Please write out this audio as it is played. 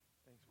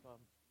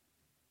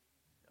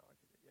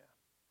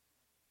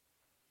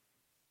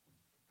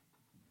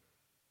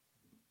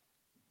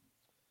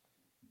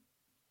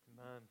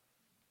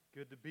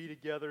Good to be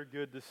together,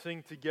 good to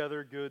sing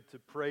together, good to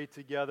pray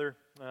together.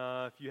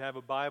 If you have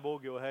a Bible,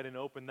 go ahead and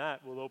open that.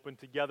 We'll open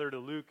together to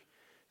Luke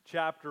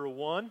chapter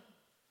 1.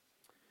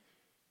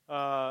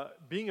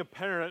 Being a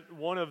parent,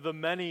 one of the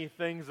many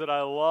things that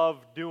I love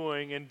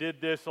doing, and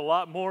did this a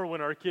lot more when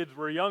our kids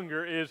were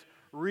younger, is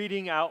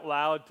reading out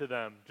loud to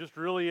them. Just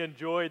really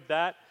enjoyed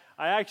that.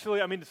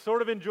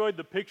 Sort of enjoyed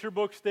the picture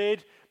book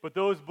stage, but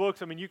those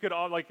books, you could,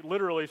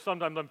 literally,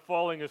 sometimes I'm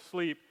falling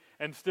asleep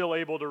and still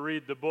able to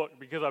read the book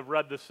because I've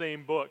read the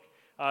same book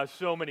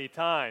so many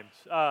times.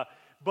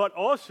 But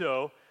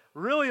also,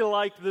 really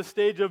liked the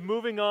stage of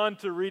moving on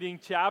to reading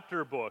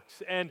chapter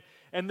books. And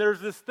there's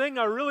this thing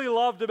I really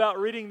loved about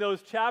reading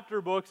those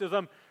chapter books as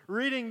I'm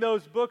reading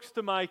those books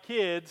to my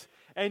kids,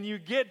 and you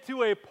get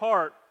to a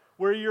part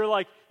where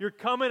you're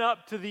coming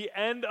up to the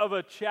end of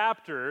a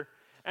chapter,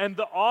 and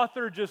the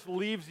author just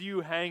leaves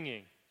you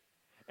hanging.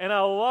 And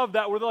I love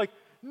that, where they're like,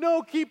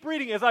 no, keep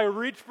reading. As I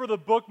reach for the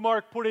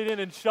bookmark, put it in,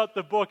 and shut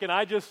the book, and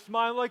I just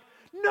smile like,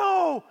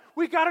 no,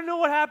 we got to know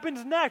what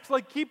happens next.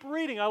 Keep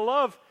reading. I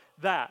love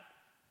that.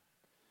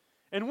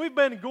 And we've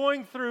been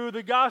going through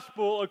the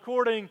gospel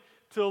according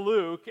to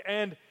Luke,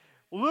 and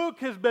Luke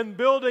has been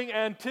building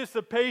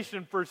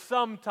anticipation for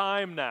some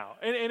time now.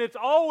 And it's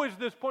always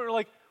this point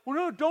where well,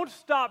 no, don't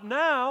stop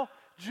now.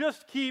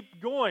 Just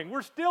keep going.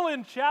 We're still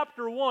in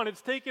chapter 1.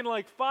 It's taken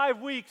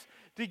 5 weeks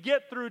to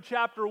get through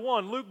chapter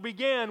 1. Luke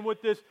began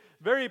with this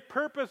very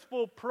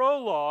purposeful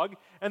prologue,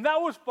 and that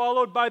was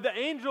followed by the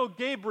angel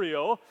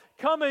Gabriel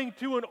coming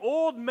to an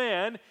old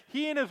man.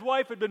 He and his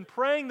wife had been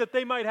praying that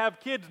they might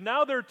have kids.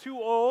 Now they're too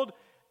old,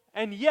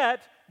 and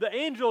yet the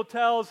angel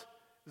tells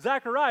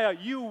Zechariah,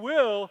 you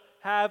will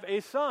have a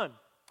son.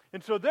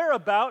 And so they're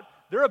about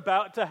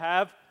to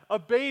have a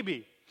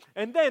baby.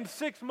 And then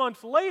 6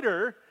 months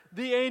later,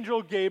 the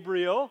angel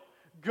Gabriel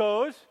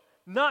goes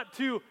not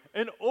to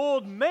an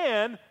old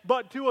man,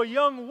 but to a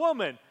young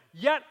woman,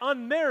 yet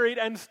unmarried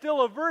and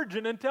still a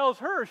virgin, and tells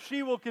her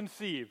she will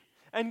conceive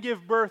and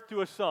give birth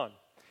to a son.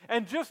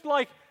 And just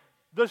like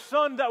the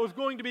son that was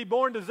going to be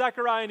born to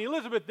Zechariah and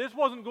Elizabeth, this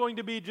wasn't going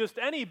to be just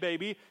any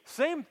baby.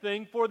 Same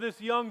thing for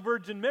this young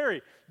Virgin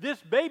Mary.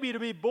 This baby to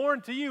be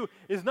born to you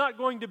is not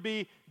going to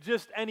be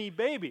just any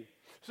baby.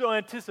 So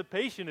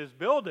anticipation is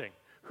building.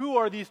 Who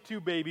are these two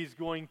babies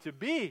going to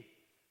be?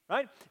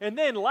 Right? And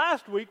then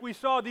last week we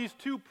saw these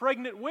two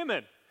pregnant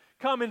women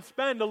come and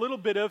spend a little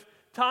bit of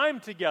time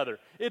together.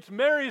 It's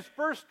Mary's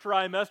first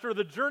trimester.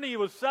 The journey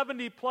was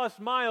 70 plus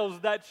miles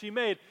that she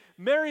made.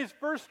 Mary's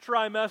first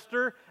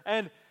trimester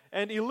and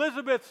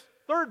Elizabeth's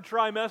third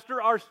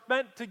trimester are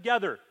spent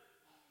together.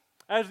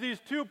 As these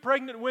two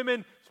pregnant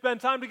women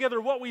spend time together,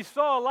 what we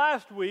saw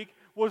last week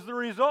was the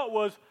result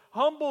was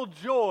humble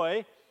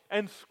joy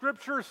and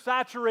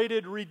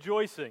scripture-saturated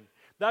rejoicing.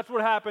 That's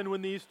what happened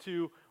when these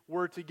two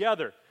were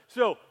together.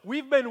 So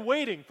we've been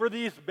waiting for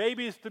these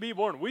babies to be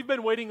born. We've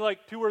been waiting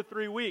 2 or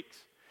 3 weeks.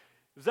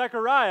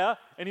 Zechariah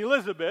and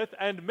Elizabeth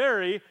and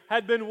Mary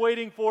had been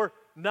waiting for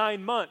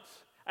 9 months.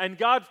 And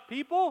God's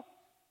people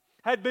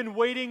had been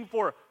waiting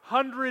for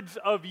hundreds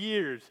of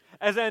years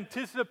as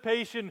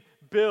anticipation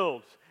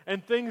builds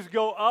and things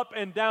go up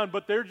and down,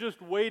 but they're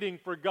just waiting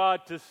for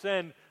God to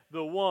send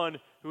the one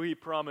who He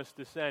promised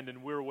to send,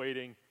 and we're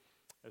waiting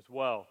as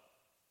well.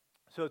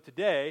 So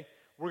today,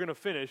 we're going to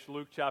finish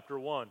Luke chapter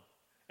 1,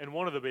 and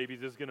one of the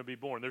babies is going to be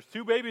born. There's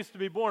 2 babies to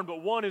be born,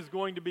 but one is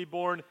going to be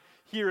born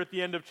here at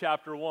the end of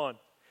chapter 1.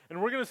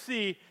 And we're going to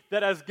see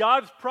that as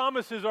God's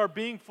promises are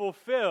being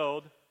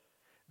fulfilled,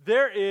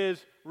 there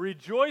is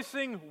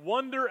rejoicing,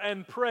 wonder,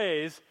 and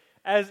praise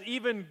as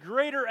even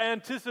greater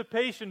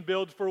anticipation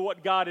builds for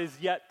what God is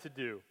yet to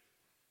do.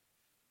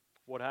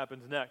 What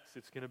happens next?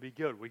 It's going to be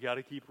good. We got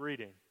to keep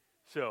reading.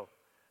 So,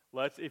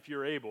 let's, if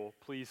you're able,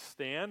 please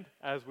stand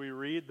as we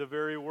read the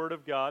very Word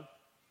of God.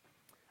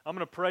 I'm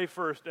going to pray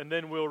first, and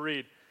then we'll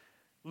read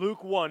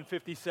Luke 1,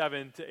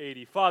 57 to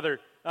 80. Father,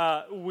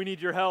 we need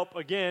your help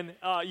again.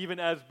 Even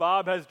as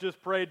Bob has just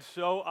prayed,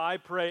 so I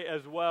pray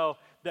as well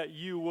that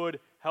you would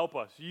help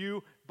us.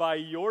 You, by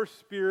your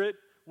Spirit,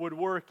 would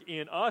work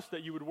in us,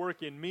 that you would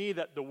work in me,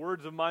 that the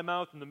words of my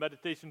mouth and the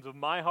meditations of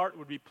my heart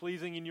would be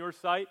pleasing in your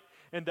sight,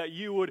 and that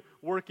you would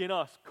work in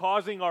us,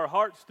 causing our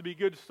hearts to be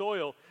good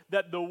soil,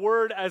 that the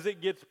word as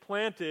it gets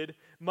planted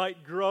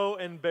might grow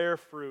and bear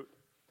fruit.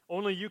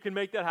 Only you can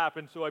make that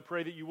happen, so I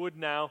pray that you would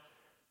now,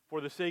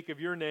 for the sake of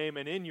your name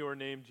and in your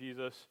name,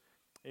 Jesus.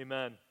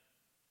 Amen.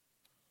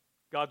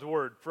 God's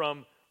word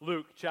from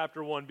Luke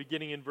chapter 1,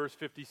 beginning in verse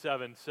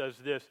 57, says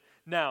this.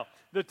 Now,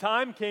 the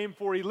time came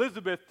for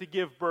Elizabeth to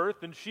give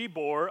birth, and she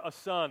bore a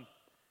son.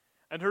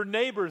 And her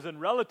neighbors and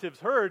relatives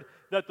heard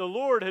that the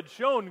Lord had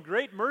shown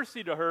great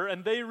mercy to her,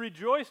 and they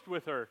rejoiced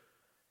with her.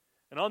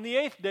 And on the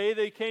 8th day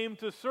they came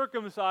to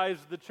circumcise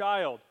the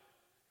child.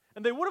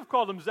 And they would have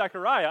called him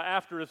Zechariah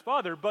after his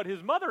father, but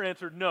his mother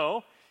answered,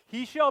 no,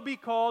 he shall be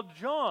called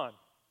John.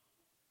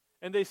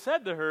 And they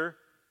said to her,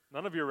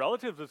 none of your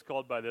relatives is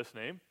called by this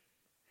name.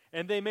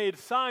 And they made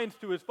signs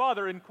to his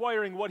father,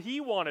 inquiring what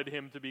he wanted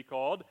him to be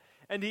called.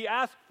 And he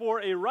asked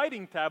for a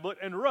writing tablet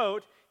and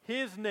wrote,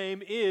 his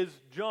name is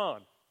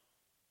John.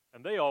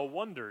 And they all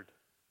wondered.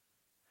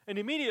 And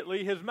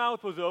immediately his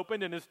mouth was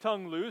opened and his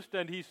tongue loosed,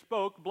 and he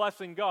spoke,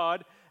 blessing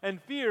God.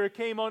 And fear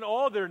came on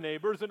all their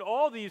neighbors, and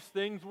all these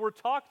things were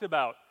talked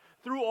about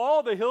through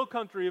all the hill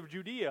country of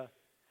Judea.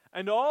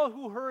 And all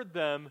who heard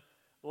them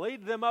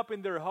laid them up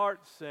in their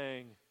hearts,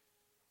 saying,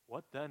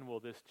 What then will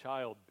this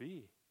child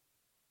be?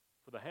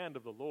 For the hand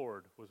of the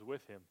Lord was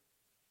with him.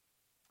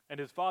 And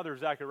his father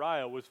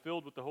Zechariah was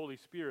filled with the Holy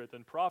Spirit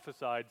and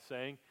prophesied,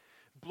 saying,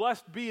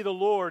 Blessed be the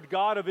Lord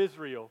God of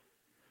Israel,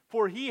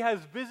 for he has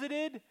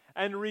visited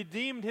and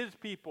redeemed his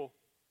people,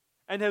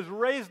 and has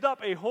raised up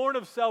a horn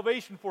of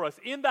salvation for us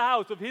in the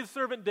house of his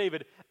servant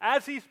David,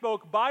 as he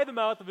spoke by the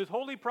mouth of his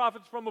holy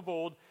prophets from of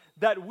old,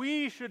 that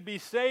we should be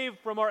saved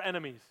from our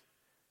enemies,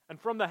 and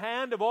from the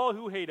hand of all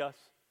who hate us,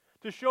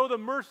 to show the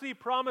mercy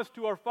promised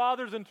to our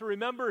fathers, and to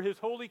remember his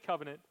holy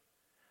covenant,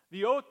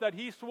 the oath that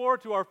he swore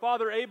to our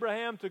father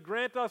Abraham, to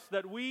grant us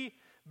that we,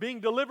 being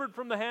delivered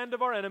from the hand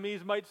of our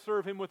enemies, might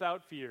serve him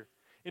without fear,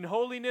 in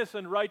holiness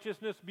and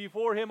righteousness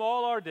before him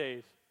all our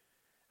days.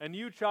 And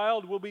you,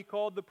 child, will be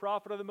called the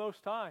prophet of the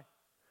Most High,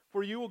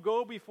 for you will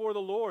go before the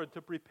Lord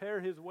to prepare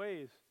his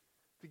ways,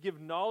 to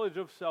give knowledge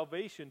of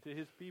salvation to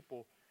his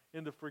people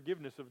in the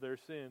forgiveness of their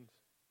sins,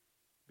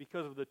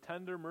 because of the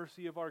tender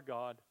mercy of our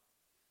God,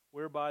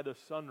 whereby the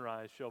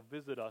sunrise shall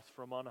visit us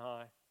from on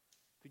high,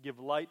 to give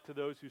light to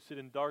those who sit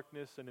in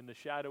darkness and in the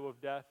shadow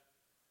of death,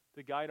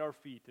 to guide our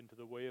feet into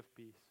the way of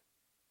peace.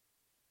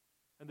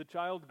 And the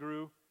child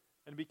grew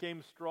and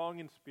became strong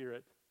in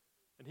spirit,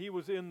 and he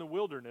was in the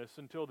wilderness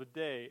until the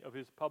day of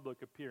his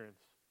public appearance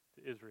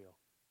to Israel.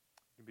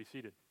 You can be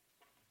seated.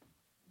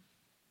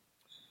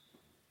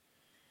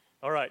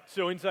 All right,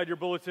 so inside your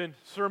bulletin,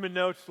 sermon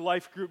notes,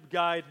 life group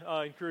guide.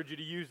 I encourage you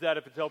to use that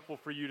if it's helpful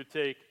for you to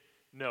take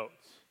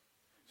notes.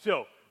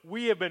 So,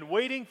 we have been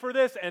waiting for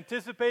this,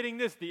 anticipating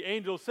this. The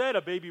angel said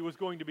a baby was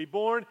going to be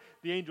born.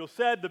 The angel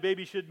said the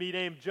baby should be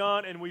named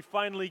John, and we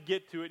finally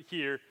get to it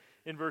here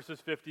in verses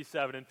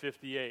 57 and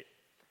 58.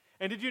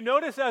 And did you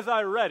notice as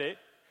I read it,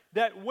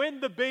 that when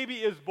the baby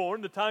is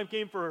born, the time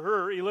came for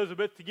her,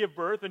 Elizabeth, to give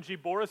birth, and she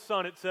bore a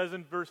son, it says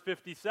in verse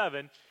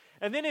 57.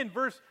 And then in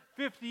verse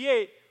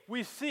 58,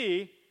 we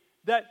see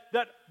that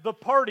the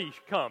party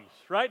comes,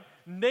 right?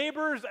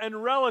 Neighbors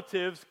and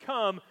relatives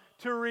come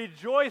to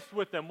rejoice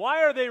with them.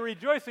 Why are they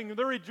rejoicing?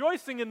 They're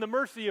rejoicing in the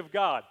mercy of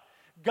God.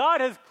 God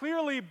has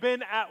clearly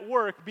been at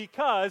work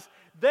because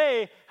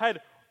they had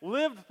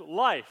lived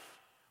life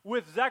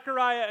with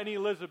Zechariah and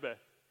Elizabeth.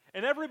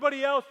 And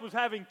everybody else was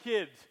having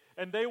kids,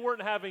 and they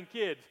weren't having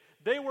kids.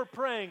 They were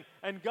praying,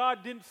 and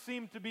God didn't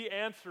seem to be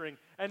answering.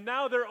 And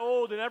now they're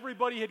old, and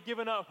everybody had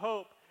given up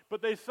hope.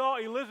 But they saw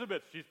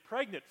Elizabeth. She's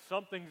pregnant.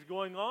 Something's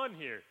going on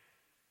here.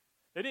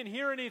 They didn't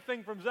hear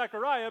anything from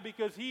Zechariah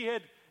because he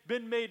had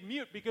been made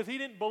mute, because he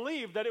didn't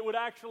believe that it would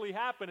actually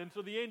happen. And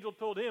so the angel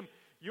told him,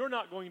 you're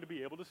not going to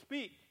be able to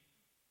speak.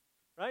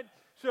 Right?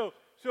 So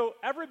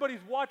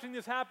everybody's watching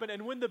this happen,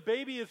 and when the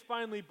baby is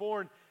finally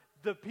born,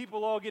 the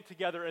people all get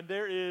together, and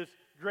there is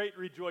great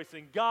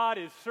rejoicing. God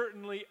is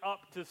certainly up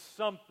to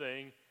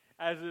something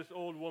as this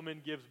old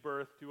woman gives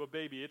birth to a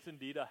baby. It's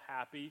indeed a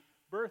happy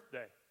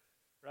birthday,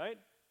 right?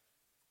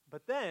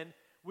 But then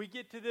we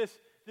get to this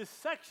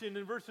section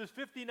in verses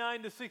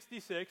 59 to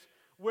 66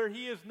 where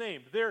he is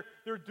named. They're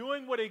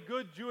doing what a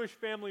good Jewish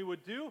family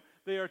would do.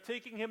 They are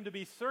taking him to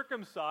be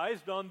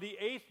circumcised on the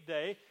 8th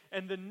day,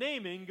 and the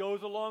naming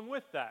goes along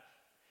with that.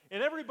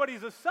 And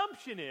everybody's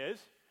assumption is,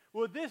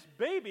 well, this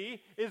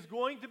baby is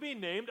going to be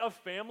named a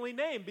family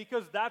name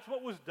because that's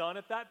what was done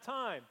at that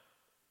time.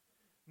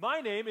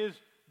 My name is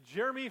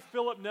Jeremy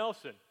Philip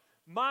Nelson.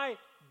 My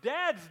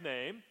dad's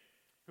name,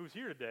 who's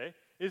here today,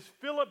 is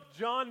Philip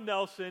John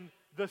Nelson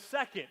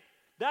II.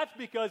 That's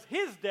because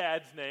his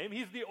dad's name,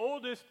 he's the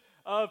oldest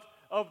of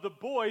the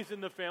boys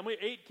in the family,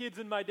 8 kids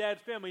in my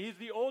dad's family. He's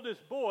the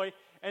oldest boy,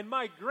 and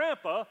my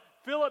grandpa,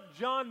 Philip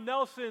John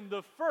Nelson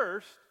I,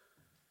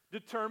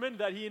 determined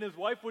that he and his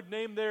wife would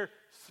name their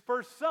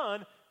first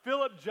son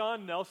Philip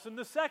John Nelson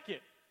II.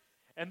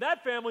 And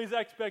that family's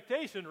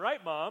expectation,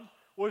 right, Mom,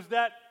 was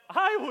that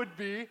I would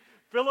be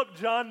Philip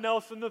John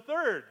Nelson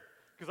III,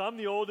 because I'm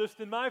the oldest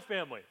in my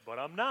family. But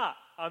I'm not.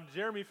 I'm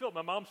Jeremy Philip.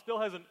 My mom still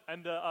hasn't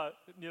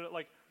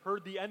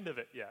heard the end of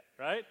it yet,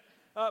 right?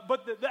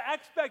 But the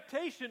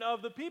expectation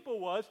of the people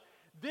was,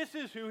 this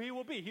is who he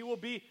will be. He will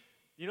be,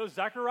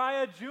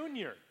 Zechariah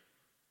Jr.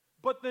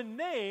 But the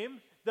name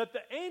that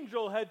the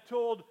angel had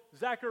told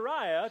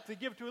Zechariah to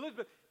give to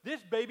Elizabeth, this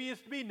baby is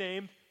to be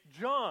named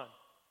John.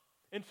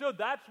 And so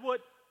that's what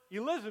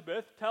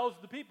Elizabeth tells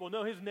the people.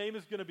 No, his name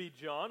is going to be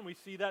John. We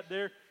see that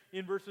there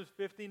in verses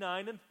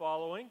 59 and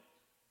following.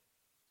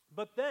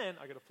 But then,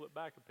 I got to flip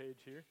back a page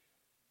here.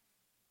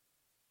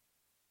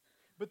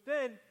 But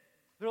then,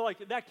 they're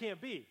like, that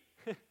can't be.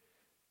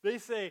 They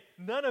say,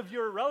 none of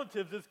your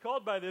relatives is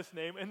called by this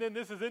name. And then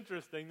this is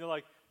interesting. They're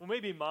like, well,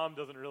 maybe Mom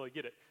doesn't really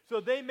get it. So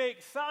they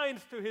make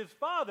signs to his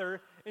father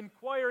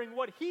inquiring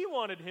what he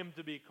wanted him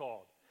to be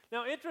called.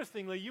 Now,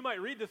 interestingly, you might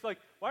read this like,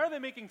 why are they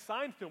making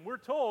signs to him? We're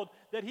told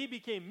that he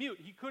became mute.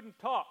 He couldn't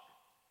talk.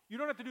 You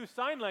don't have to do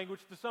sign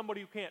language to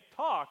somebody who can't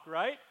talk,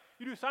 right?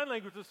 you do sign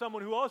language to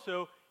someone who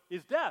also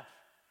is deaf.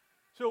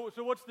 So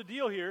what's the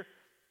deal here?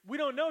 We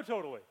don't know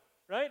totally,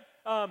 right?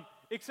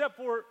 Except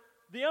for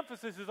the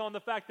emphasis is on the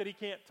fact that he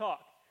can't talk.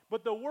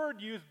 But the word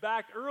used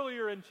back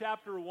earlier in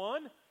chapter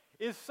 1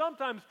 is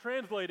sometimes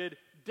translated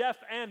deaf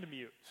and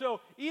mute. So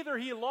either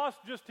he lost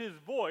just his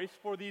voice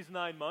for these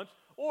 9 months,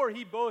 or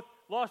he both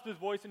lost his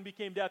voice and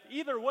became deaf.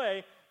 Either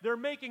way, they're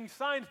making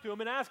signs to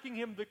him and asking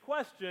him the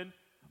question,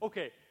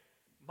 okay,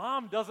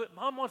 Mom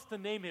wants to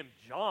name him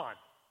John.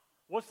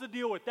 What's the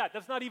deal with that?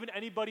 That's not even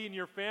anybody in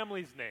your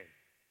family's name.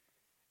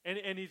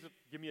 And he's,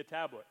 give me a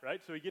tablet, right?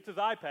 So he gets his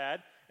iPad,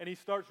 and he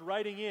starts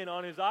writing in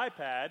on his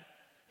iPad,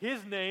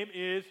 his name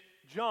is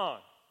John,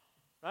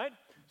 right?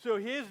 So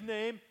his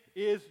name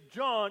is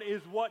John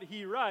is what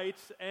he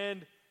writes,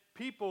 and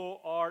people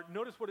are,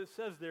 notice what it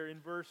says there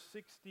in verse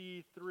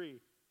 63.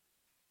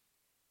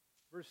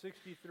 Verse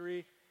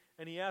 63,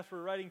 and he asked for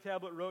a writing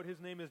tablet, wrote,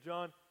 his name is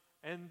John,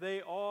 and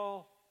they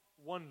all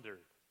wondered.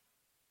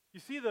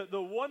 You see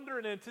the wonder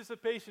and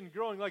anticipation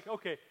growing, like,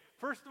 okay,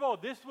 first of all,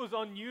 this was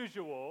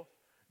unusual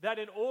that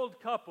an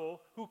old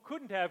couple who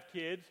couldn't have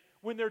kids,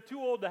 when they're too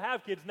old to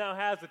have kids, now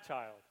has a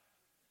child.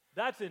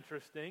 That's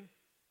interesting.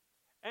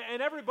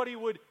 And everybody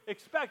would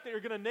expect that you're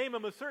going to name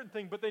him a certain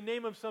thing, but they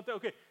name him something.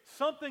 Okay,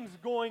 something's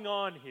going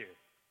on here.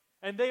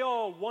 And they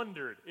all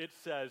wondered, it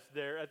says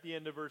there at the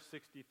end of verse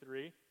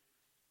 63.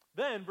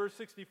 Then verse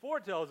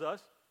 64 tells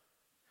us,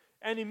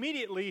 and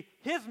immediately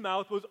his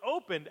mouth was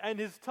opened and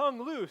his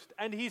tongue loosed,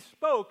 and he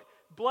spoke,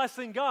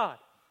 blessing God.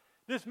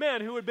 This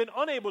man who had been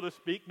unable to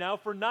speak now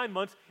for 9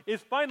 months is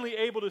finally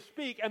able to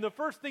speak, and the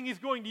first thing he's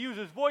going to use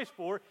his voice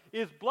for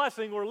is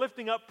blessing or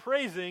lifting up,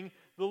 praising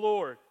the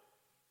Lord.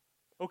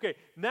 Okay,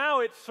 now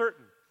it's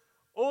certain.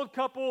 Old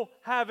couple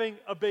having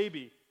a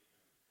baby.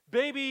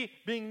 Baby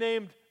being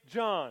named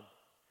John.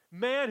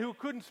 Man who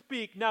couldn't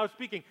speak, now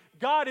speaking.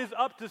 God is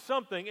up to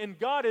something, and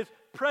God is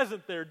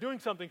present there doing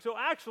something. So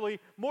actually,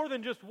 more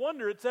than just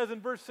wonder, it says in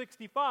verse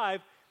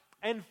 65,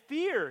 and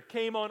fear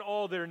came on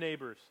all their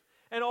neighbors.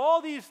 And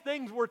all these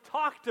things were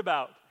talked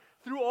about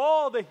through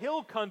all the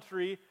hill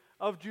country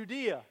of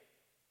Judea.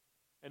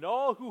 And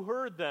all who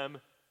heard them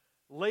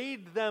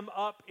laid them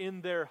up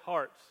in their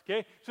hearts.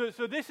 Okay?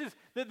 So this is,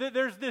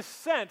 there's this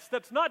sense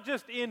that's not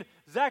just in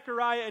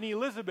Zechariah and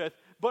Elizabeth,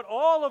 but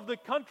all of the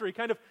country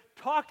kind of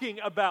talking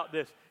about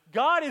this.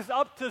 God is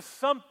up to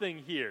something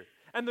here.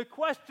 And the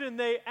question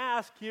they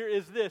ask here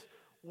is this,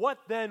 what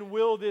then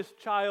will this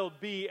child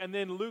be? And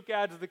then Luke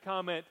adds the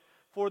comment,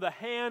 for the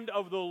hand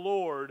of the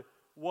Lord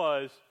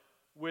was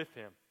with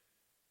him.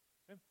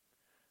 Okay?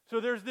 So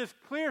there's this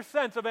clear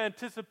sense of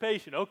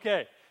anticipation.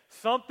 Okay,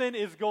 something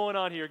is going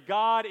on here.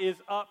 God is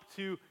up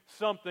to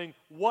something.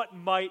 What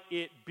might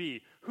it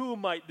be? Who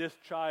might this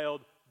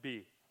child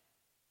be?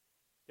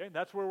 Okay,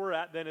 that's where we're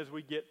at then as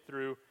we get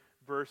through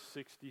verse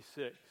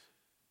 66.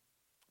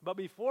 But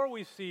before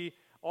we see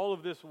all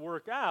of this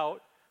work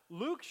out,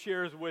 Luke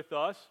shares with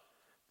us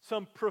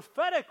some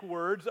prophetic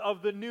words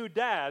of the new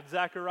dad,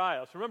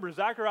 Zechariah. So remember,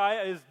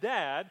 Zechariah is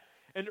dad,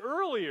 and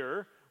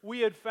earlier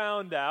we had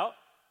found out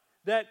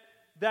that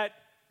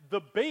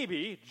the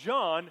baby,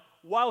 John,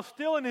 while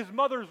still in his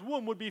mother's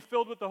womb, would be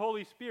filled with the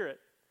Holy Spirit.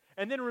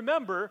 And then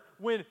remember,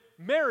 when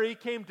Mary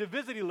came to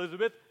visit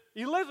Elizabeth,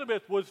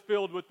 Elizabeth was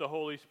filled with the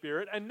Holy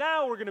Spirit, and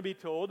now we're going to be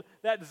told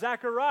that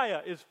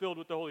Zechariah is filled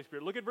with the Holy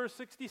Spirit. Look at verse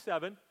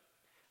 67.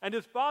 And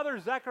his father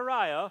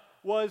Zechariah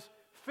was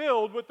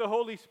filled with the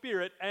Holy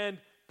Spirit and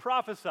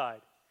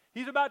prophesied.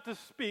 He's about to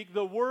speak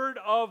the word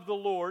of the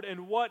Lord,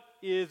 and what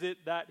is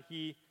it that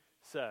he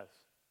says?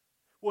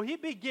 Well, he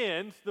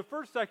begins, the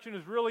first section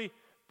is really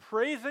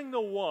praising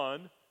the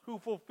one who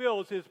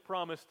fulfills his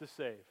promise to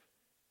save.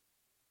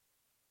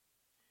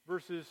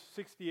 Verses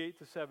 68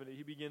 to 70,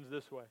 he begins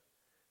this way.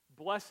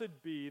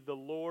 Blessed be the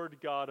Lord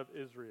God of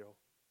Israel.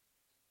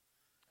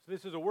 So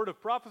this is a word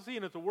of prophecy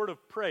and it's a word of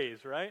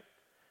praise, right?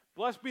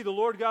 Blessed be the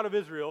Lord God of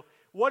Israel.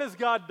 What has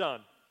God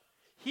done?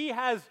 He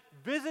has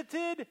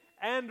visited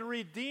and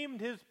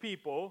redeemed his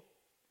people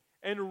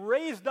and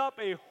raised up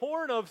a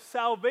horn of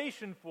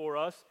salvation for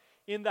us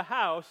in the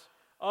house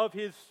of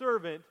his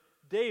servant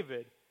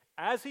David,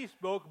 as he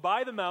spoke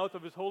by the mouth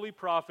of his holy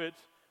prophets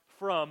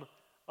from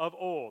of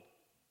old.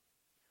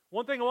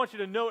 One thing I want you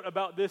to note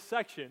about this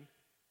section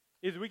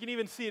is we can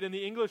even see it in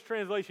the English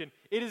translation.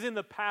 It is in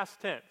the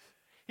past tense.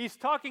 He's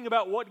talking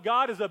about what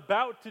God is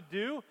about to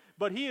do,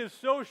 but he is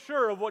so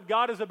sure of what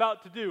God is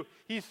about to do,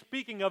 he's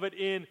speaking of it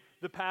in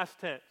the past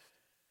tense.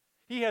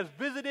 He has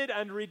visited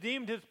and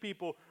redeemed his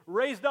people,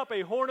 raised up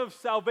a horn of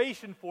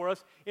salvation for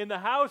us in the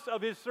house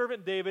of his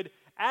servant David,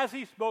 as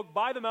he spoke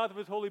by the mouth of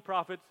his holy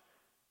prophets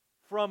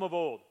from of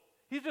old.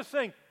 He's just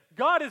saying,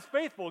 God is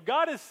faithful.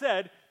 God has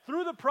said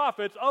through the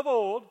prophets of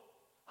old,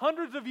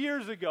 hundreds of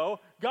years ago,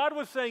 God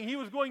was saying he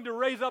was going to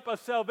raise up a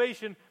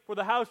salvation for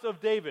the house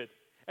of David.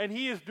 And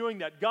he is doing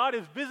that. God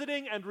is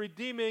visiting and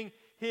redeeming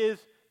his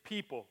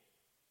people.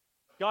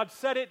 God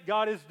said it,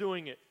 God is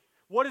doing it.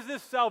 What is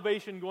this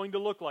salvation going to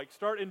look like?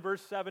 Start in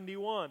verse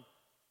 71.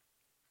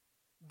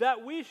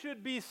 That we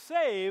should be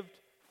saved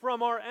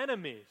from our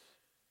enemies,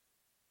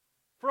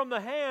 from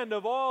the hand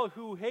of all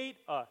who hate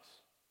us.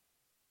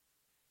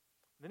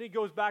 Then he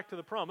goes back to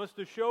the promise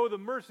to show the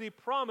mercy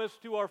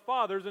promised to our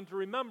fathers and to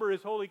remember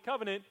his holy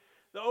covenant,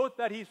 the oath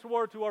that he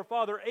swore to our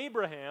father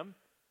Abraham,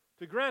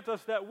 to grant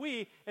us that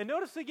we, and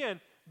notice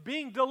again,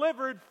 being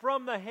delivered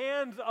from the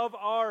hands of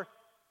our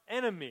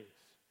enemies.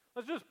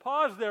 Let's just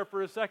pause there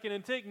for a second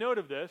and take note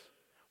of this.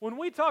 When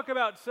we talk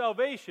about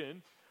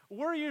salvation,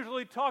 we're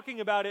usually talking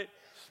about it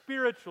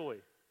spiritually,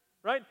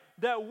 right?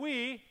 That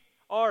we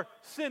are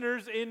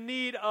sinners in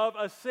need of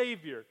a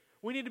Savior.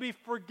 We need to be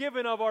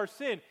forgiven of our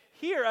sin.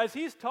 Here, as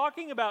he's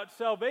talking about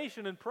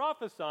salvation and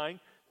prophesying,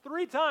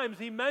 3 times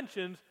he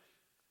mentions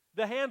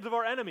the hands of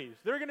our enemies.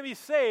 They're going to be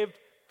saved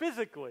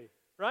physically,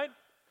 right?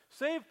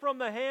 Saved from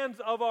the hands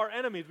of our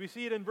enemies. We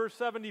see it in verse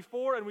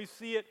 74, and we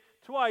see it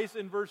twice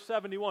in verse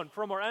 71.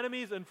 From our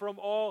enemies and from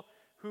all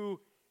who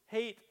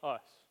hate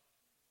us.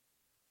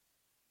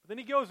 But then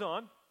he goes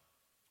on,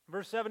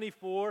 verse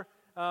 74,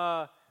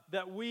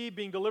 that we,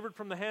 being delivered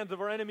from the hands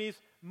of our enemies,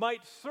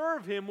 might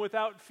serve him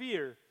without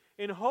fear,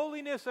 in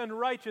holiness and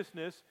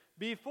righteousness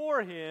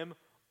before him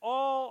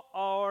all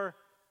our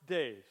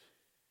days.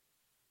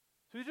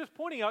 So he's just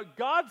pointing out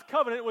God's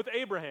covenant with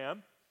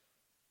Abraham.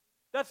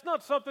 That's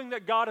not something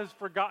that God has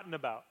forgotten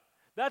about.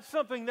 That's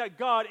something that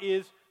God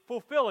is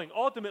fulfilling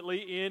ultimately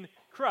in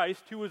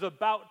Christ, who is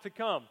about to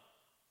come.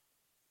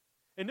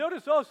 And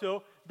notice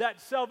also that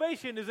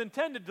salvation is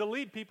intended to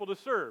lead people to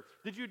serve.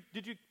 Did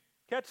you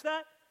catch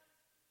that?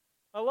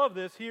 I love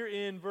this here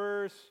in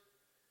verse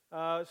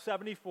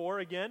 74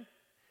 again.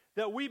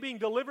 That we, being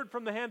delivered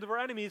from the hands of our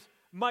enemies,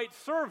 might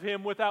serve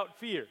him without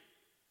fear.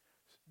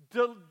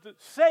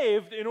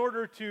 Saved in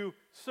order to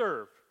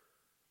serve,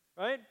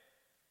 right?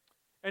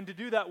 And to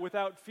do that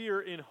without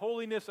fear in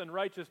holiness and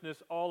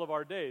righteousness all of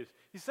our days.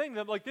 He's saying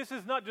that like this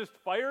is not just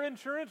fire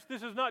insurance.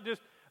 This is not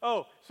just,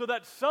 so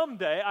that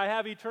someday I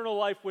have eternal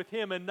life with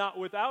him and not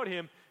without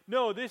him.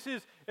 No, this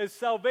is a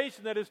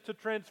salvation that is to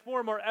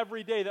transform our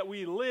everyday, that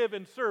we live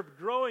and serve,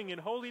 growing in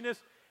holiness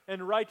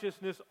and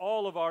righteousness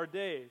all of our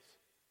days.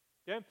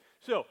 Okay?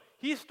 So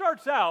he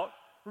starts out,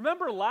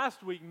 remember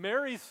last week,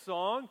 Mary's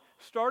song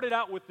started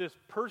out with this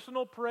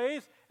personal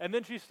praise, and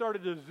then she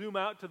started to zoom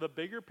out to the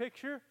bigger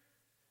picture.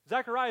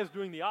 Zechariah is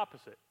doing the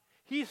opposite.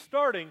 He's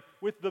starting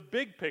with the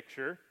big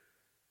picture,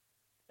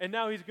 and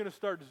now he's going to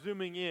start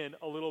zooming in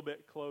a little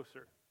bit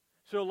closer.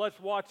 So let's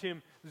watch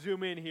him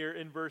zoom in here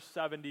in verse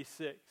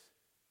 76.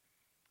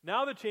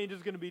 Now the change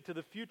is going to be to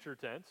the future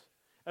tense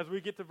as we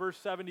get to verse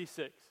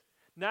 76.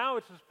 Now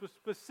it's a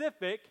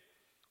specific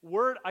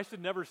word. I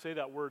should never say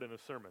that word in a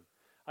sermon.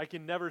 I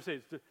can never say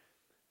it. It's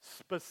a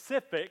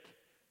specific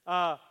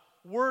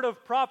word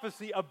of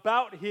prophecy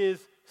about his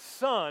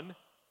son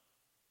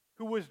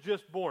who was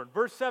just born.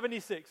 Verse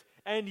 76,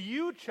 and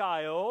you,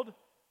 child,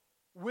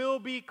 will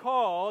be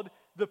called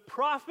the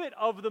prophet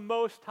of the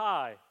Most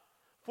High,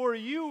 for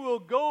you will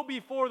go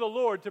before the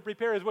Lord to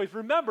prepare his ways.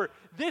 Remember,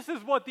 this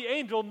is what the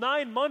angel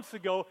 9 months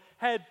ago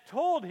had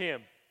told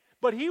him.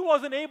 But he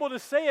wasn't able to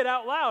say it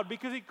out loud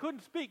because he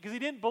couldn't speak, because he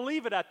didn't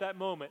believe it at that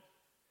moment.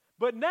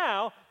 But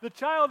now, the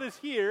child is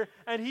here,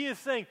 and he is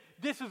saying,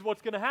 this is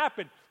what's going to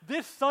happen.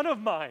 This son of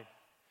mine,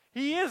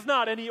 he is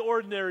not any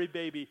ordinary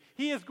baby.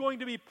 He is going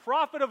to be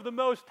prophet of the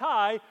Most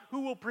High,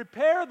 who will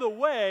prepare the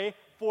way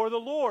for the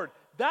Lord.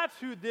 That's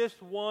who this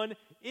one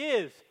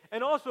is.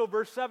 And also,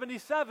 verse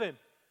 77,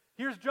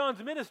 here's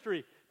John's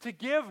ministry, to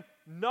give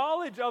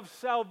knowledge of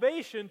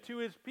salvation to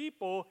his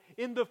people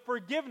in the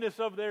forgiveness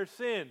of their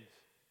sins.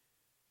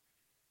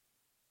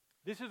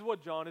 This is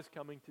what John is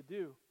coming to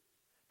do,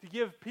 to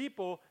give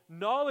people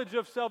knowledge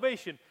of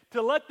salvation,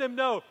 to let them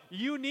know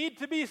you need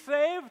to be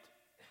saved,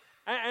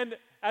 and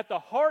at the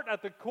heart,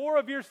 at the core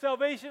of your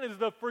salvation is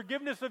the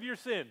forgiveness of your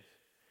sins.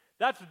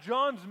 That's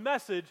John's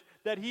message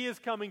that he is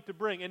coming to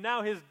bring. And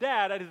now his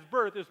dad at his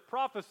birth is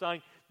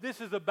prophesying this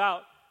is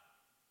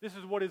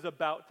what is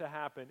about to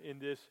happen in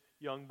this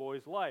young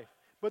boy's life.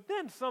 But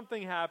then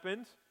something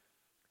happens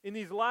in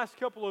these last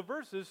couple of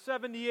verses,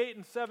 78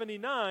 and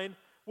 79,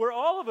 where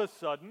all of a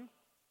sudden,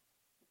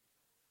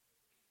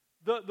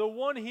 the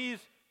one he's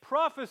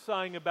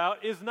prophesying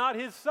about is not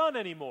his son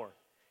anymore.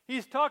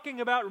 He's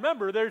talking about,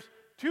 remember, there's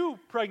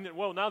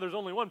now there's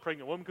only one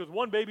pregnant woman because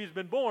one baby's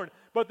been born,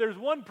 but there's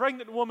one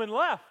pregnant woman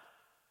left.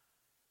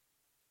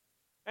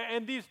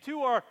 And these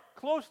two are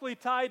closely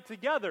tied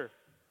together.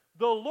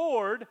 The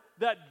Lord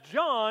that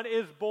John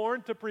is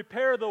born to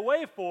prepare the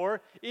way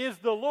for is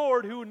the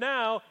Lord who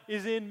now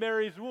is in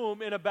Mary's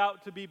womb and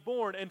about to be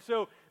born. And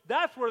so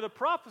that's where the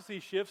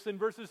prophecy shifts in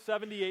verses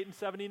 78 and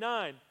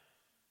 79.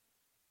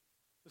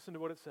 Listen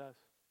to what it says.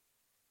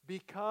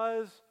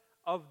 Because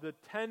of the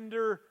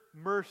tender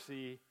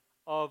mercy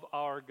of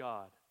our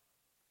God.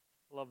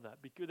 Love that.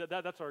 Because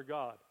that's our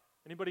God.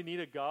 Anybody need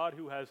a God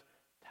who has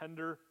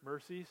tender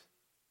mercies?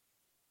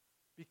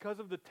 Because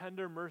of the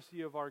tender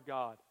mercy of our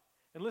God.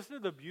 And listen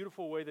to the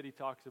beautiful way that he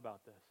talks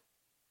about this.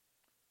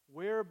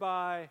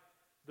 Whereby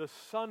the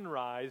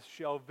sunrise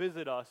shall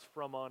visit us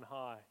from on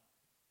high,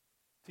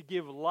 to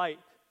give light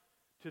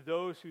to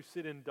those who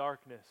sit in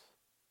darkness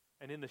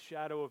and in the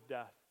shadow of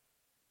death,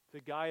 to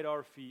guide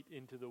our feet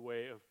into the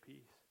way of peace.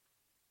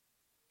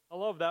 I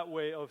love that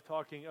way of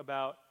talking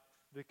about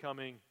the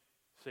coming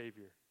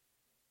Savior.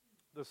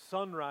 The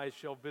sunrise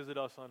shall visit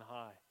us on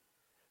high,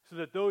 so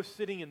that those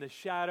sitting in the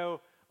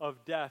shadow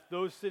of death,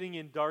 those sitting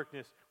in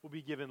darkness, will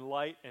be given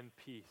light and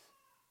peace.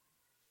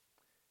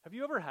 Have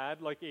you ever had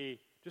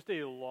just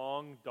a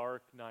long,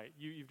 dark night?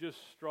 You've just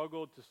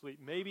struggled to sleep.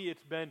 Maybe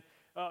it's been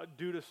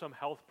due to some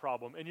health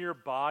problem, and your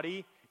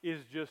body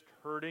is just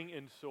hurting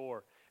and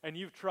sore. And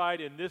you've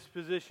tried in this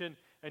position,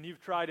 and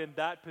you've tried in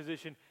that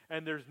position,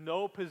 and there's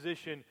no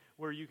position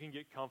where you can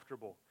get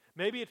comfortable.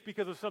 Maybe it's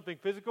because of something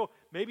physical.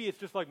 Maybe it's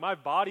just like my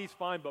body's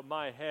fine, but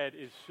my head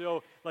is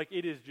so,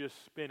 it is just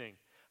spinning.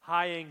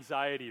 High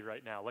anxiety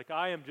right now.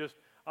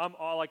 I'm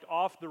all,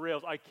 off the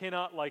rails. I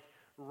cannot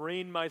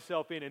rein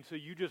myself in. And so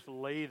you just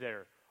lay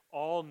there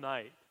all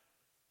night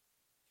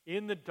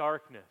in the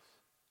darkness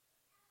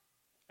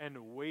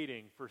and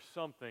waiting for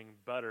something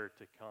better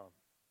to come.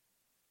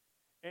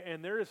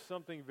 And there is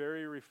something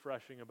very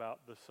refreshing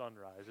about the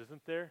sunrise,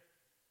 isn't there?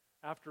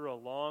 After a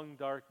long,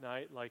 dark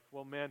night,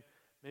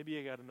 maybe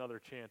I got another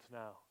chance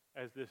now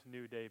as this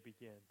new day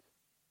begins.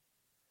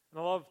 And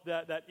I love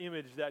that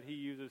image that he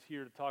uses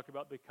here to talk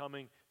about the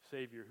coming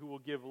Savior, who will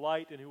give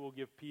light and who will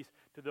give peace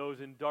to those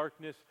in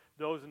darkness,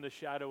 those in the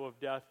shadow of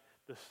death.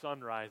 The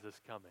sunrise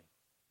is coming,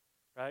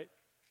 right?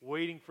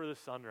 Waiting for the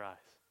sunrise.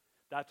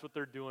 That's what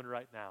they're doing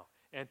right now.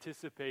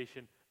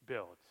 Anticipation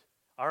builds.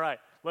 All right,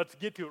 let's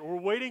get to it. We're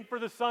waiting for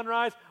the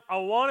sunrise. I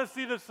want to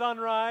see the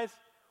sunrise.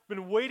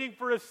 Been waiting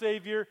for a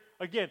Savior.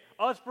 Again,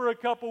 us for a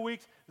couple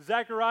weeks,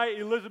 Zechariah,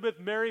 Elizabeth,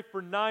 Mary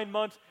for 9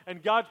 months,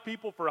 and God's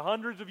people for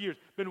hundreds of years.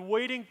 Been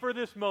waiting for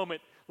this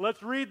moment.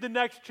 Let's read the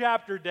next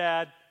chapter,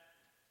 Dad.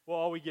 Well,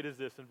 all we get is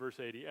this in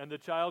verse 80. And the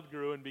child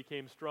grew and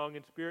became strong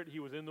in spirit. He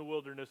was in the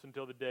wilderness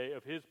until the day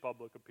of his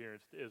public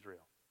appearance to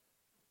Israel.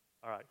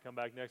 All right, come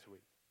back next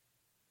week,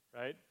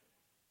 right?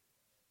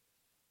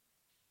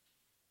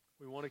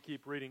 We want to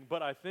keep reading,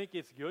 but I think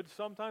it's good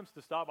sometimes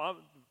to stop.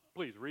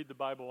 Please read the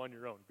Bible on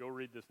your own. Go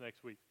read this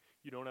next week.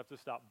 You don't have to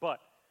stop. But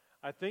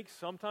I think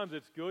sometimes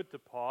it's good to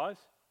pause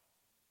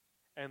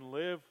and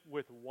live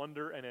with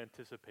wonder and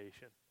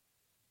anticipation.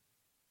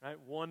 Right?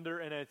 Wonder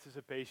and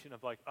anticipation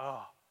of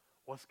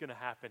what's going to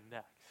happen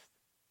next?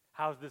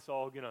 How's this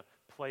all going to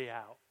play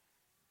out?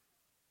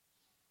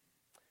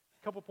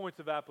 A couple points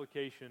of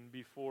application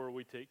before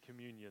we take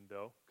communion,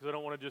 though, because I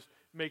don't want to just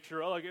make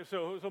sure,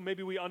 so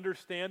maybe we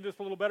understand this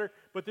a little better,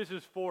 but this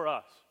is for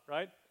us,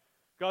 right?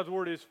 God's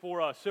word is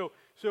for us.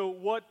 So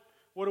what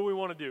do we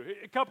want to do?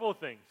 A couple of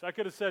things. I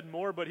could have said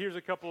more, but here's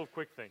a couple of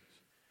quick things.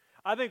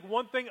 I think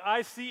one thing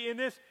I see in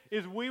this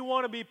is we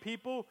want to be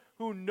people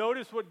who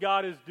notice what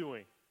God is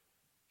doing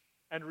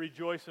and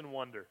rejoice and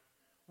wonder.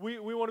 We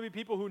want to be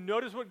people who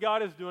notice what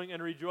God is doing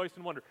and rejoice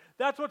and wonder.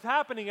 That's what's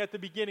happening at the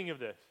beginning of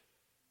this.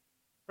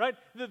 Right?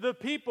 The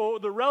people,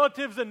 the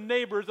relatives and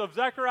neighbors of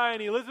Zechariah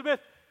and Elizabeth,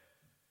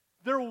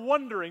 they're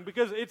wondering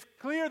because it's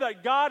clear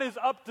that God is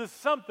up to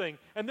something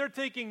and they're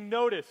taking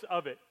notice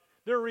of it.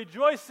 They're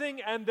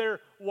rejoicing and they're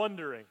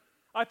wondering.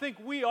 I think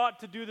we ought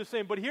to do the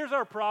same, but here's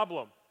our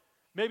problem.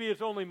 Maybe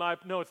it's only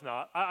no, it's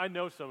not. I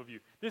know some of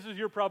you. This is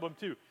your problem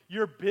too.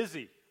 You're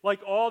busy,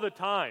 all the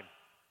time.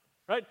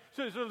 Right?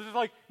 So it's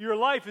your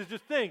life is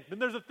just thing. Then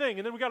there's a thing,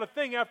 and then we got a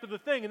thing after the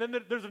thing, and then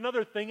there's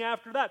another thing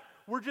after that.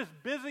 We're just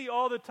busy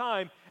all the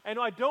time, and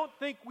I don't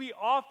think we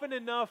often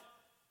enough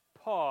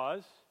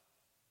pause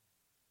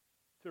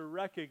to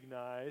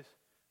recognize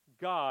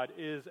God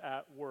is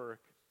at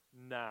work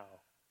now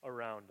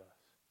around us.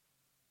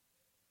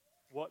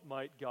 What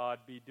might God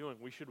be doing?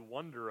 We should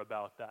wonder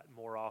about that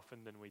more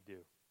often than we do.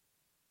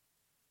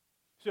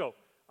 So,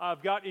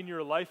 I've got in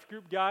your life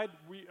group guide,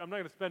 I'm not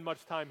going to spend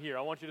much time here.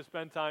 I want you to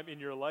spend time in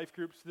your life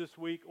groups this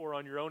week or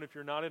on your own if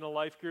you're not in a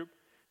life group,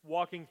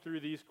 walking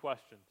through these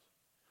questions.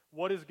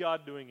 What is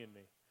God doing in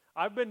me?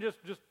 I've been just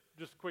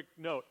quick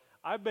note.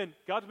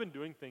 God's been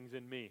doing things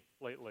in me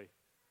lately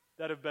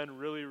that have been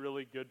really,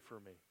 really good for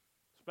me.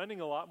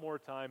 Spending a lot more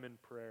time in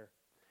prayer.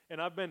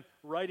 And I've been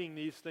writing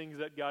these things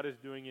that God is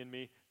doing in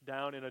me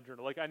down in a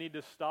journal. I need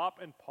to stop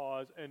and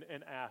pause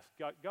and ask,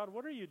 God,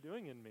 what are you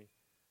doing in me?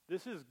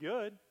 This is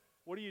good.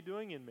 What are you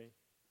doing in me?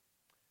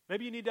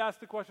 Maybe you need to ask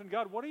the question,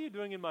 God, what are you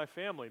doing in my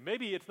family?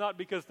 Maybe it's not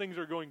because things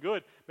are going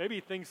good. Maybe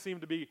things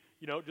seem to be,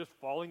 just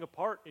falling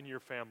apart in your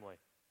family.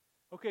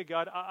 Okay,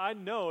 God, I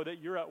know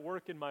that you're at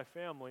work in my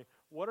family.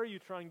 What are you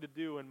trying to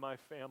do in my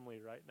family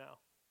right now?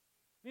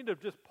 We need to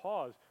just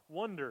pause,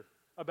 wonder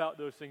about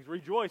those things,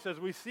 rejoice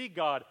as we see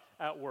God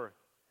at work.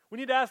 We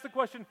need to ask the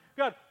question,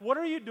 God, what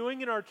are you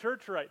doing in our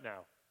church right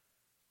now?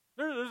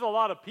 There's a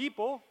lot of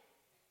people.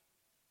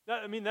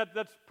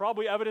 That's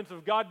probably evidence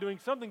of God doing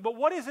something, but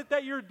what is it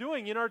that you're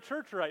doing in our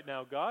church right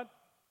now, God?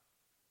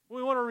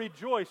 We want to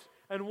rejoice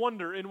and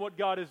wonder in what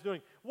God is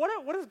doing.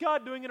 What is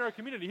God doing in our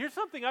community? Here's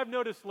something I've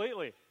noticed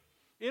lately.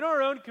 In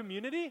our own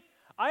community,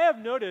 I have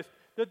noticed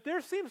that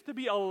there seems to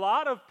be a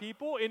lot of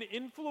people in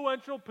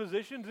influential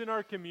positions in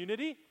our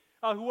community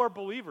who are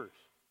believers.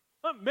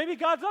 Maybe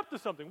God's up to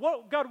something.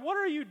 God, what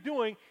are you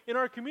doing in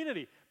our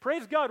community?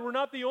 Praise God, we're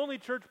not the only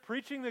church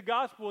preaching the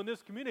gospel in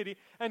this community,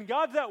 and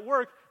God's at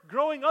work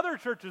growing other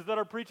churches that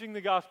are preaching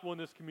the gospel in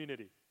this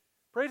community.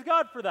 Praise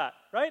God for that,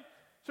 right?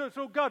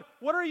 So God,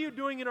 what are you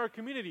doing in our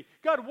community?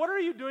 God, what are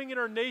you doing in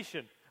our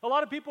nation? A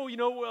lot of people,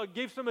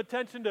 gave some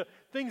attention to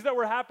things that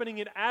were happening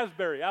in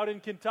Asbury, out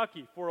in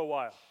Kentucky for a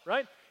while,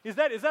 right? Is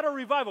that a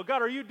revival?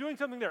 God, are you doing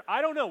something there?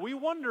 I don't know. We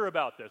wonder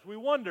about this. We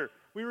wonder.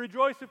 We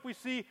rejoice if we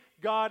see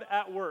God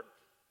at work.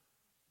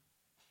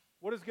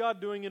 What is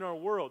God doing in our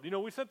world?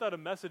 We sent out a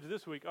message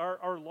this week.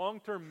 Our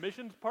long-term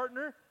missions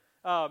partner,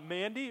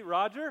 Mandy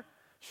Roger,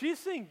 she's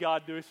seeing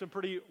God doing some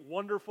pretty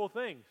wonderful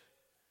things.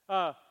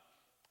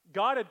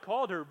 God had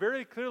called her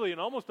very clearly in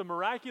almost a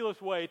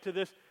miraculous way to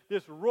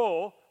this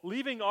role,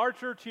 leaving our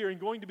church here and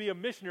going to be a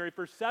missionary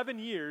for 7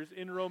 years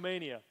in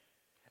Romania.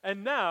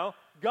 And now,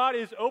 God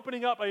is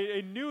opening up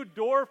a new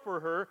door for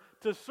her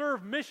to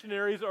serve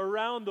missionaries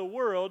around the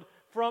world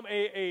from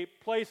a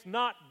place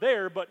not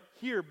there, but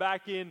here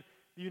back in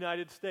the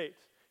United States.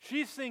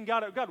 She's seeing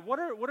God, what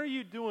are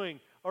you doing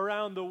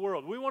around the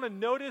world? We want to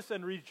notice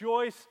and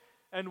rejoice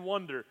and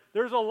wonder.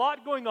 There's a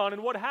lot going on,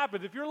 and what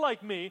happens, if you're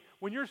like me,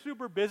 when you're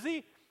super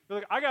busy, you're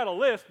like, I got a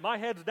list, my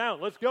head's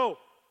down, let's go,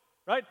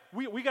 right?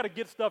 We got to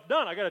get stuff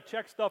done. I got to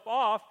check stuff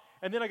off,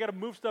 and then I got to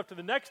move stuff to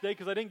the next day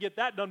because I didn't get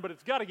that done, but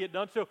it's got to get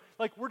done. So,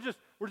 we're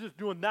just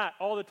doing that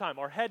all the time.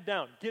 Our head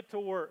down, get to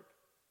work.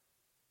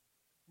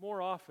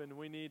 More often,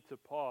 we need to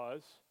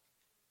pause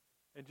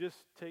and just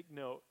take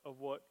note of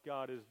what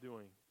God is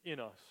doing in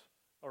us,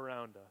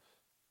 around us.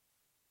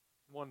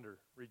 Wonder,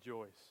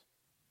 rejoice.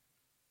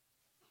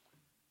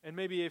 And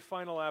maybe a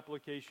final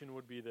application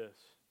would be this.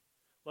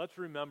 Let's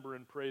remember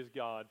and praise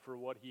God for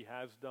what He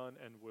has done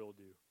and will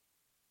do.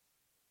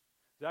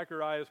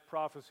 Zechariah's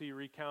prophecy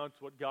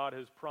recounts what God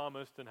has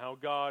promised and how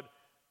God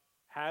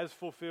has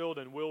fulfilled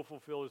and will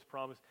fulfill His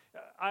promise.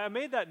 I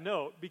made that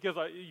note because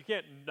you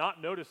can't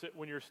not notice it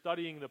when you're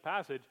studying the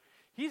passage.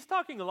 He's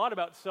talking a lot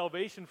about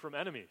salvation from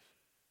enemies.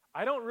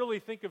 I don't really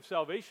think of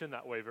salvation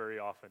that way very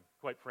often,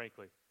 quite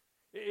frankly.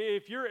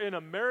 If you're an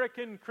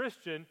American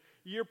Christian,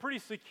 you're pretty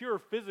secure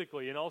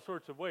physically in all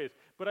sorts of ways.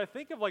 But I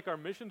think of our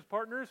missions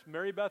partners,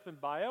 Mary Beth and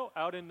Bio,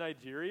 out in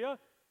Nigeria,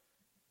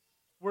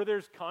 where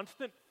there's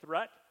constant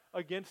threat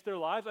against their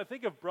lives. I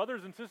think of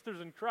brothers and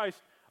sisters in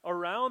Christ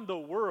around the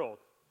world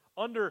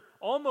under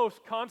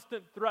almost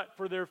constant threat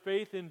for their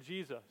faith in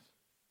Jesus.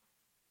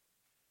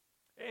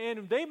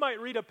 And they might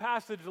read a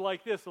passage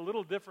like this a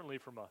little differently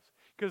from us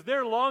because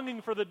they're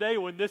longing for the day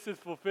when this is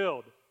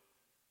fulfilled.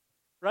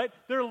 Right?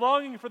 They're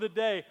longing for the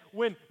day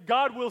when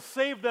God will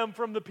save them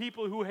from the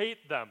people who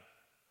hate them.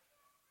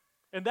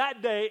 And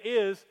that day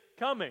is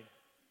coming,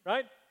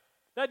 right?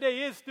 That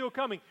day is still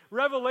coming.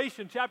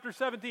 Revelation chapter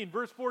 17,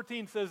 verse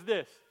 14 says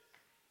this,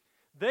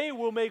 "They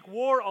will make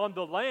war on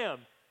the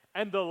Lamb,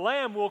 and the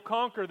Lamb will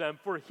conquer them,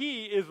 for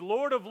He is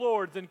Lord of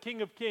lords and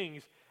King of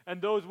kings,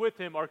 and those with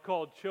Him are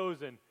called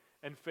chosen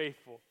and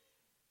faithful."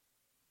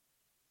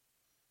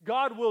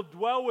 God will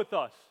dwell with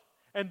us.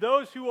 And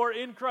those who are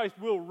in Christ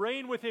will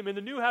reign with Him in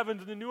the new heavens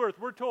and the new earth.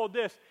 We're told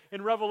this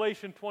in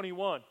Revelation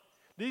 21.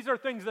 These are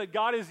things that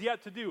God is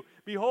yet to do.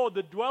 Behold,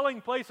 the dwelling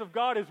place of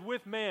God is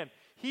with man.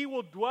 He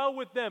will dwell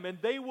with them, and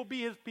they will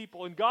be His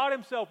people. And God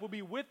Himself will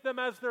be with them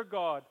as their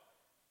God.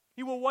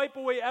 He will wipe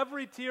away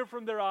every tear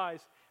from their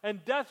eyes.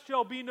 And death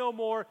shall be no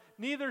more.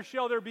 Neither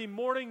shall there be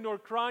mourning, nor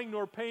crying,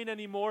 nor pain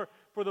anymore.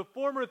 For the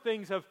former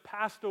things have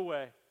passed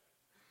away.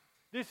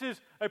 This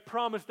is a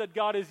promise that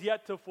God is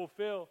yet to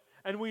fulfill.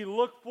 And we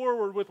look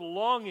forward with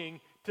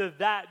longing to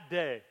that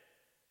day.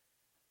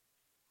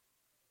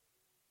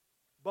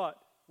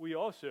 But we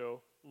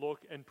also look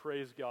and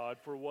praise God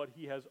for what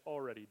He has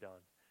already done.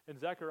 And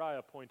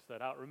Zechariah points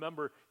that out.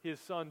 Remember, his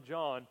son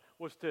John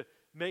was to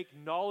make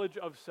knowledge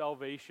of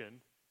salvation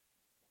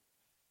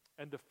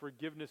and the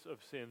forgiveness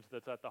of sins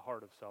that's at the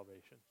heart of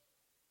salvation.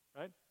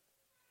 Right?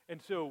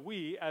 And so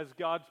we, as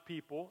God's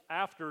people,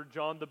 after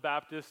John the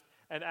Baptist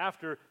and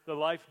after the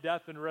life,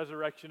 death, and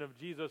resurrection of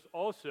Jesus,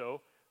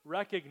 also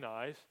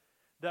recognize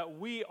that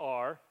we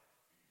are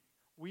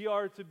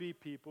to be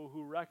people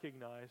who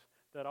recognize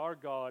that our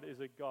God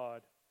is a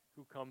God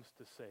who comes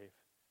to save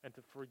and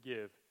to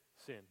forgive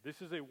sin.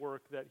 This is a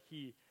work that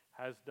He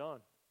has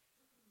done.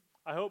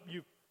 I hope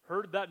you've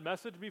heard that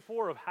message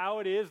before of how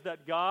it is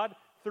that God,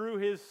 through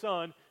His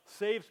Son,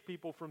 saves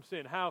people from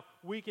sin, how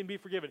we can be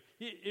forgiven.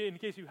 In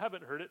case you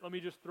haven't heard it, let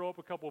me just throw up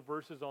a couple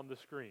verses on the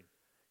screen.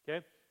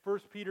 Okay? 1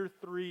 Peter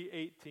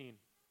 3:18.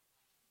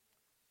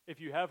 If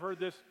you have heard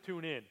this,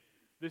 tune in.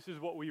 This is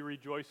what we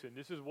rejoice in.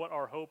 This is what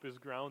our hope is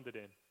grounded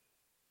in.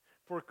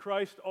 For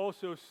Christ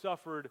also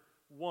suffered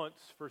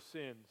once for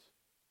sins,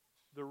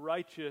 the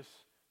righteous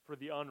for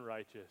the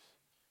unrighteous,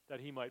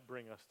 that He might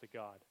bring us to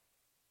God.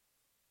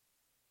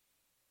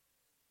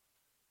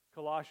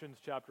 Colossians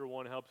chapter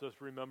 1 helps us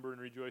remember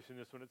and rejoice in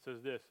this when it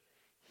says this,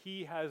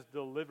 He has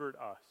delivered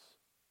us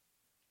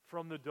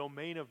from the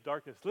domain of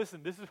darkness.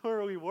 Listen, this is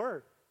where we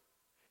were.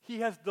 He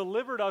has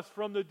delivered us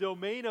from the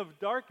domain of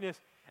darkness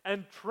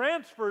and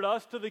transferred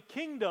us to the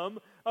kingdom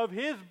of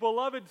His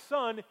beloved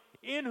Son,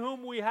 in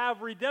whom we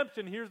have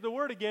redemption. Here's the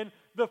word again,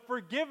 the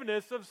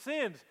forgiveness of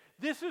sins.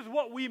 This is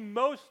what we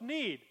most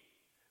need.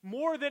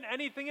 More than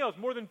anything else,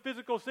 more than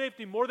physical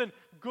safety, more than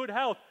good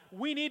health.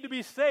 We need to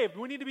be saved.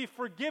 We need to be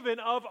forgiven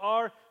of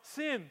our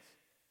sins.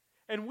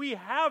 And we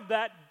have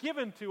that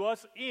given to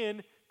us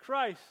in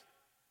Christ.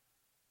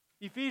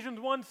 Ephesians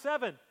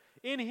 1:7.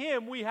 In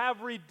Him we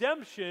have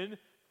redemption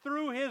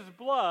through His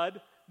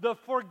blood, the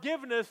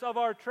forgiveness of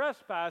our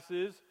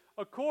trespasses,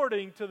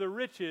 according to the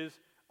riches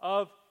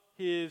of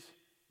His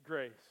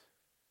grace.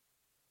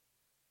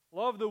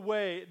 Love the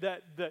way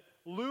that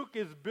Luke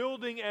is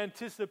building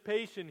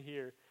anticipation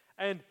here.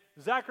 And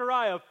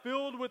Zechariah,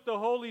 filled with the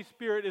Holy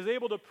Spirit, is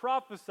able to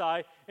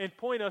prophesy and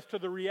point us to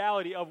the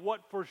reality of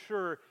what for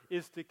sure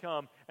is to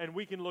come. And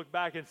we can look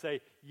back and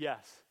say,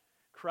 yes,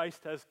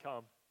 Christ has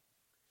come.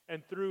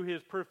 And through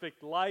His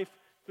perfect life,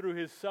 through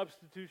His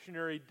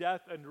substitutionary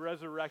death and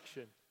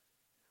resurrection,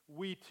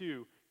 we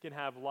too can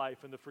have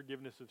life and the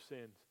forgiveness of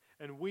sins.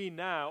 And we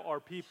now are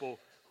people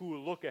who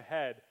look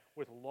ahead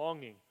with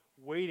longing,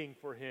 waiting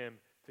for Him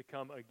to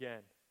come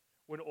again,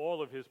 when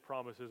all of His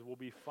promises will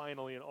be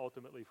finally and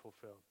ultimately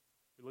fulfilled.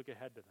 We look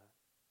ahead to that.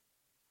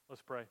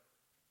 Let's pray.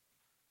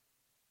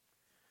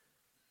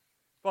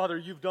 Father,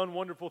 You've done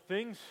wonderful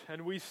things,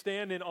 and we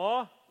stand in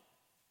awe,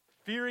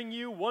 fearing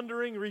You,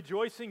 wondering,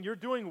 rejoicing. You're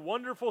doing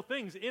wonderful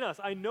things in us.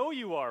 I know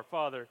You are,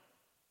 Father.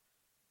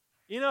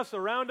 In us,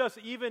 around us,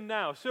 even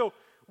now. So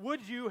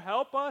would You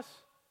help us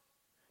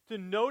to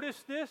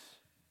notice this,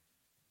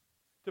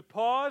 to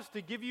pause,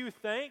 to give You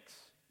thanks?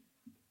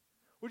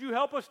 Would You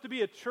help us to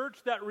be a church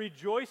that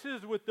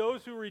rejoices with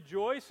those who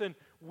rejoice and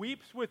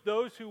weeps with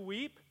those who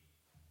weep?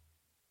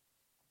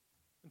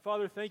 And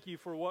Father, thank You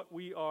for what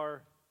we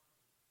are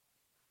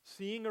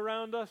seeing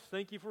around us.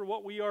 Thank You for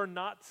what we are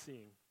not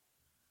seeing.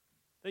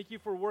 Thank You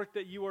for work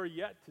that You are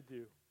yet to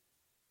do.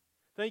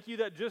 Thank You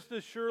that just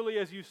as surely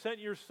as You sent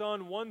Your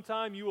Son one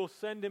time, You will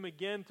send Him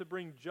again to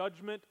bring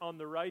judgment on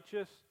the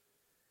righteous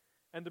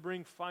and to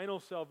bring final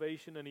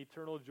salvation and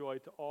eternal joy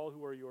to all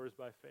who are Yours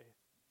by faith.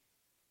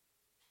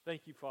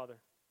 Thank You, Father,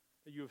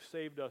 that You have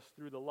saved us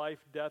through the life,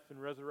 death,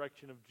 and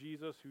resurrection of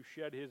Jesus, who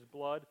shed His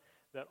blood,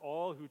 that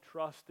all who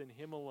trust in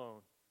Him alone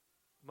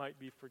might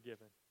be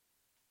forgiven.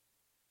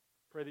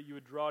 Pray that You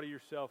would draw to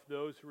Yourself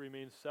those who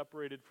remain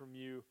separated from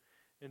You,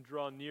 and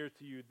draw near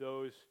to You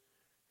those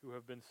who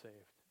have been saved.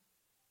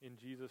 In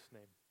Jesus'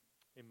 name,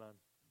 amen.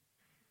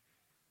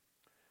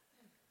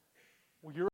 Well,